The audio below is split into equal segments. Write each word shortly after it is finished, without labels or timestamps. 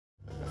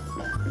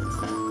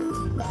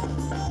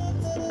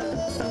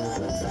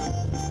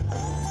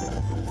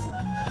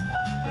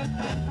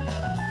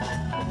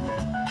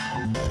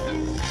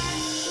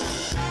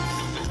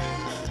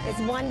It's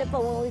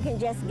wonderful when we can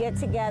just get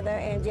together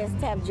and just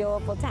have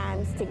joyful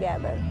times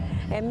together.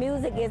 And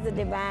music is a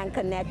divine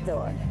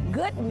connector.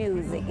 Good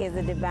music is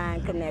a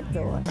divine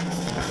connector.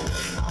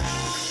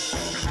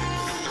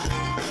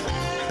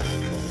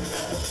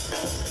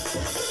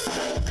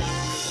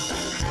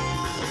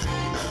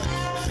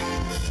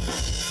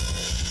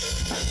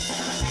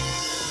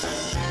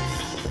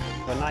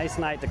 A nice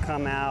night to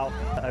come out,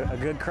 a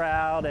good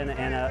crowd and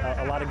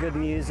a lot of good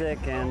music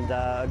and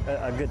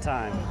a good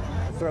time.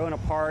 Throwing a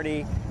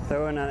party,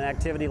 throwing an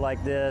activity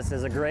like this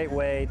is a great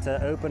way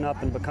to open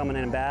up and become an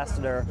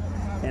ambassador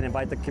and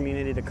invite the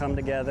community to come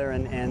together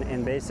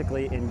and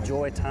basically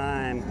enjoy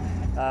time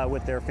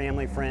with their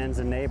family, friends,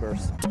 and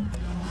neighbors.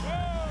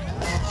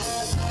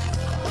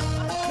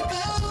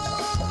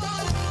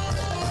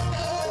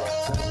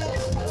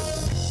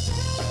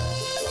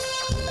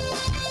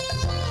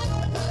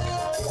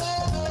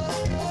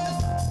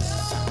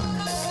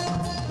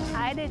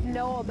 I didn't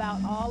know about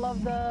all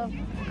of the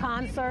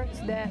concerts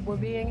that were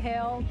being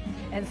held,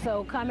 and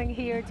so coming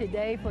here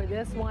today for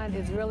this one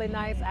is really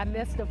nice. I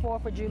missed the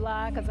 4th of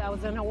July because I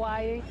was in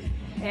Hawaii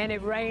and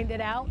it rained it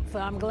out, so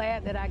I'm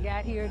glad that I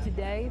got here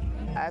today.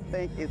 I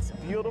think it's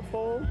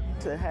beautiful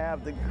to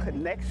have the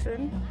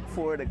connection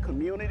for the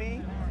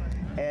community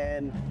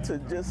and to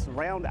just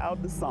round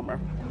out the summer.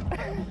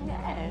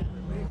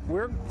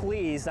 We're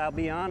pleased, I'll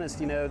be honest,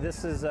 you know,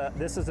 this is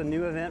a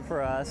new event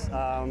for us.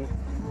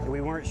 We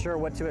weren't sure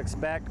what to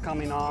expect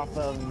coming off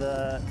of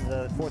the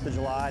 4th of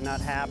July not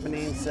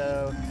happening,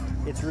 so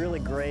it's really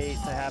great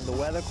to have the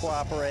weather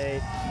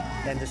cooperate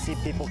and to see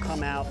people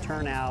come out,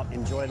 turn out,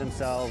 enjoy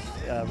themselves.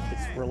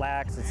 It's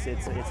relaxed,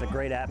 it's a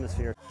great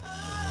atmosphere.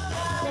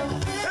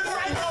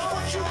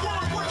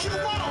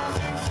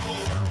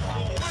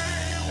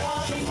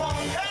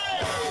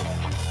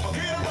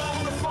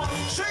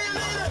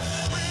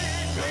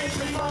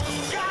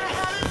 Gotta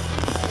have it.